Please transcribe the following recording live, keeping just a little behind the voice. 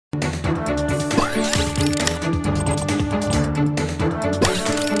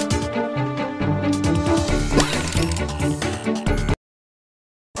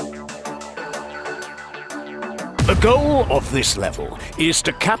goal of this level is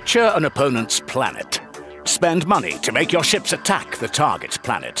to capture an opponent's planet. Spend money to make your ships attack the target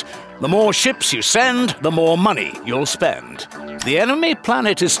planet. The more ships you send, the more money you'll spend. The enemy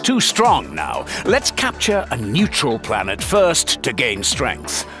planet is too strong now. Let's capture a neutral planet first to gain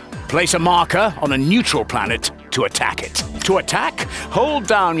strength. Place a marker on a neutral planet to attack it. To attack, hold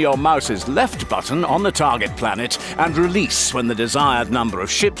down your mouse's left button on the target planet and release when the desired number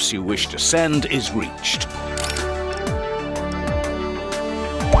of ships you wish to send is reached.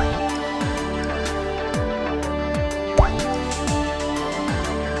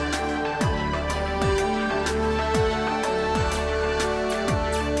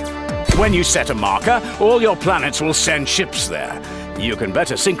 When you set a marker, all your planets will send ships there. You can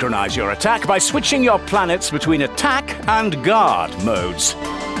better synchronize your attack by switching your planets between attack and guard modes.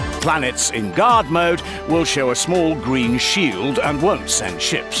 Planets in guard mode will show a small green shield and won't send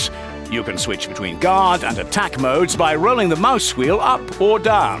ships. You can switch between guard and attack modes by rolling the mouse wheel up or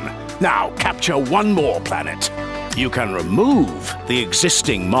down. Now capture one more planet. You can remove the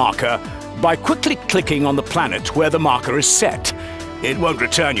existing marker by quickly clicking on the planet where the marker is set. It won't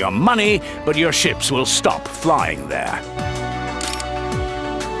return your money, but your ships will stop flying there.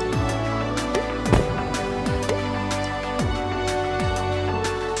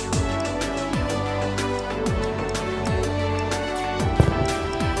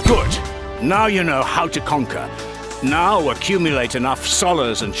 Good. Now you know how to conquer. Now accumulate enough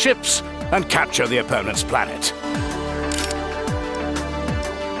solars and ships and capture the opponent's planet.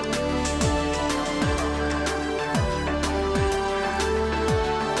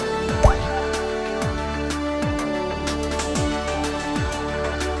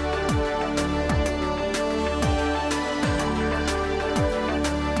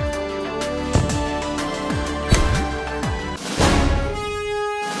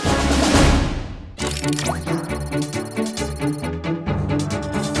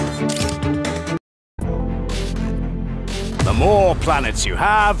 The more planets you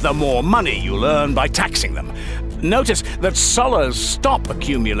have, the more money you'll earn by taxing them. Notice that solars stop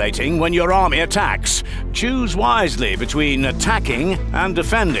accumulating when your army attacks. Choose wisely between attacking and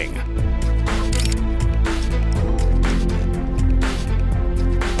defending.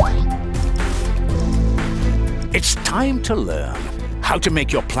 It's time to learn how to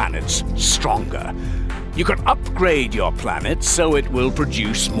make your planets stronger. You can upgrade your planet so it will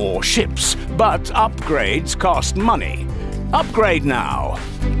produce more ships, but upgrades cost money. Upgrade now.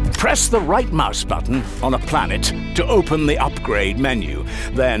 Press the right mouse button on a planet to open the upgrade menu.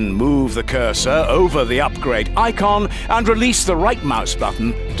 Then move the cursor over the upgrade icon and release the right mouse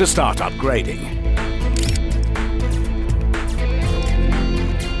button to start upgrading.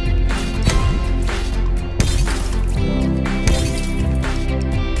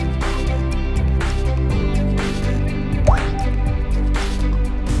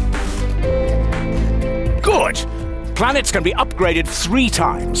 Good! Planets can be upgraded 3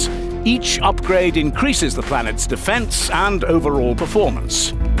 times. Each upgrade increases the planet's defense and overall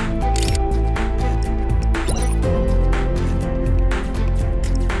performance.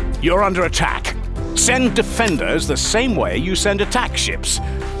 You're under attack. Send defenders the same way you send attack ships.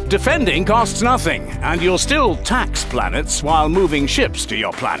 Defending costs nothing, and you'll still tax planets while moving ships to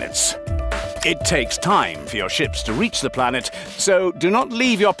your planets. It takes time for your ships to reach the planet, so do not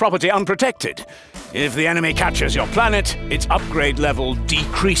leave your property unprotected. If the enemy captures your planet, its upgrade level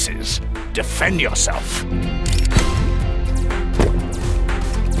decreases. Defend yourself.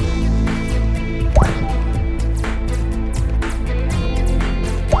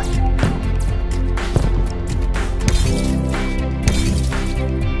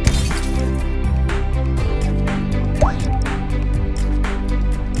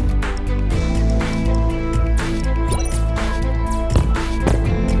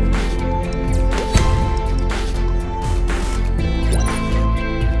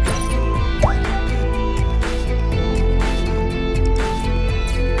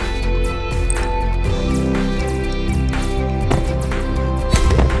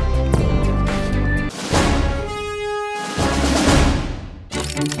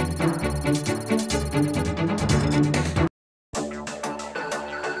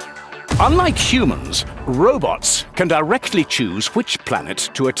 Unlike humans, robots can directly choose which planet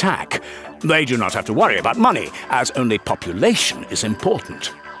to attack. They do not have to worry about money, as only population is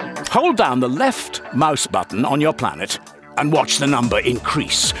important. Hold down the left mouse button on your planet and watch the number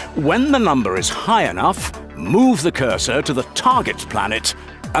increase. When the number is high enough, move the cursor to the target planet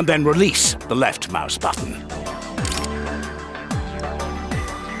and then release the left mouse button.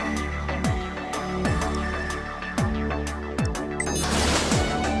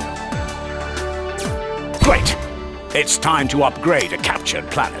 Great! It's time to upgrade a captured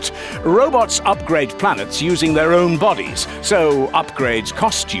planet. Robots upgrade planets using their own bodies, so upgrades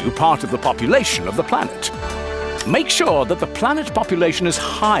cost you part of the population of the planet. Make sure that the planet population is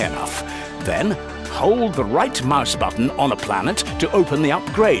high enough. Then, hold the right mouse button on a planet to open the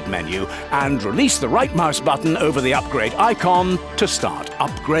upgrade menu, and release the right mouse button over the upgrade icon to start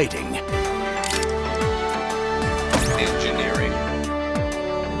upgrading. Engineering.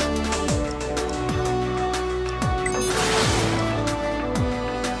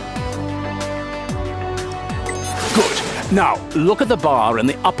 Good. Now, look at the bar in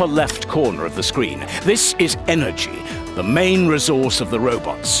the upper left corner of the screen. This is energy, the main resource of the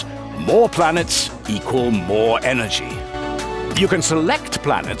robots. More planets equal more energy. You can select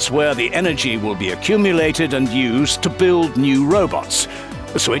planets where the energy will be accumulated and used to build new robots.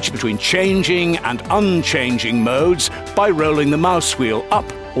 Switch between changing and unchanging modes by rolling the mouse wheel up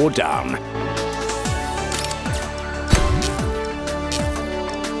or down.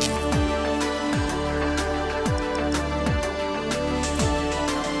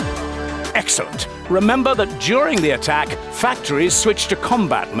 Excellent. Remember that during the attack, factories switch to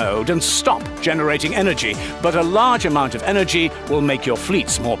combat mode and stop generating energy, but a large amount of energy will make your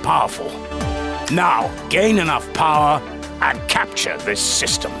fleets more powerful. Now, gain enough power and capture this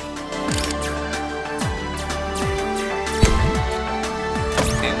system.